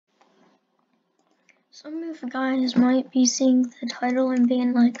Some of you guys might be seeing the title and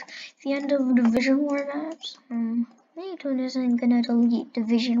being like, the end of Division War maps. Layton isn't gonna delete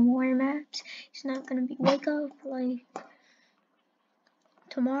Division War maps. He's not gonna wake up like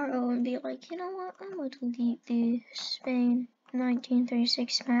tomorrow and be like, you know what, I'm gonna delete the Spain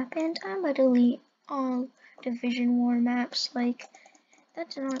 1936 map and I'm gonna delete all Division War maps. Like,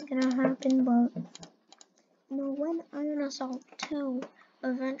 that's not gonna happen, but when Iron Assault 2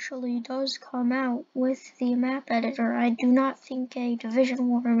 eventually does come out with the map editor, I do not think a Division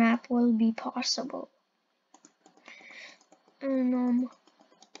War map will be possible. And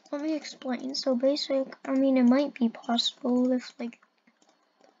let me explain. So it might be possible if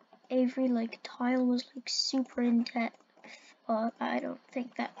every tile was super in depth, but I don't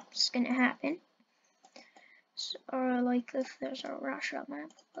think that's gonna happen. So, or if there's a Russia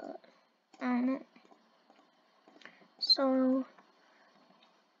map, but I don't know. So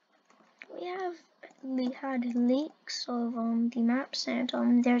we had leaks of the maps,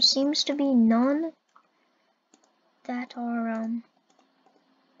 and there seems to be none that are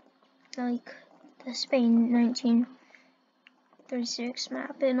like the Spain 1936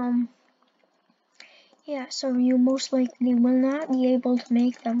 map, and yeah, so you most likely will not be able to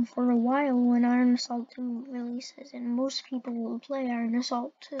make them for a while when Iron Assault 2 releases, and most people will play Iron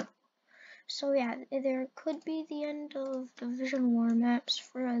Assault 2. So yeah, there could be the end of Division War maps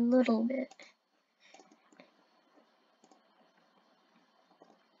for a little bit.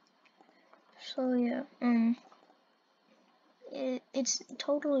 So yeah, it's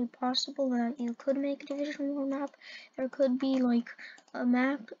totally possible that you could make a Division War map. There could be a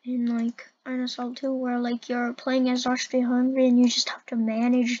map in Iron Assault 2 where you're playing as Austria-Hungary and you just have to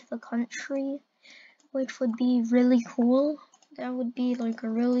manage the country, which would be really cool. That would be a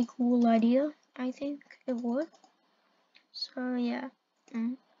really cool idea. I think it would. So yeah,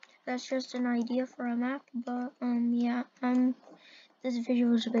 that's just an idea for a map. But yeah, this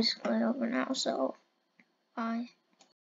video is basically over now. So bye.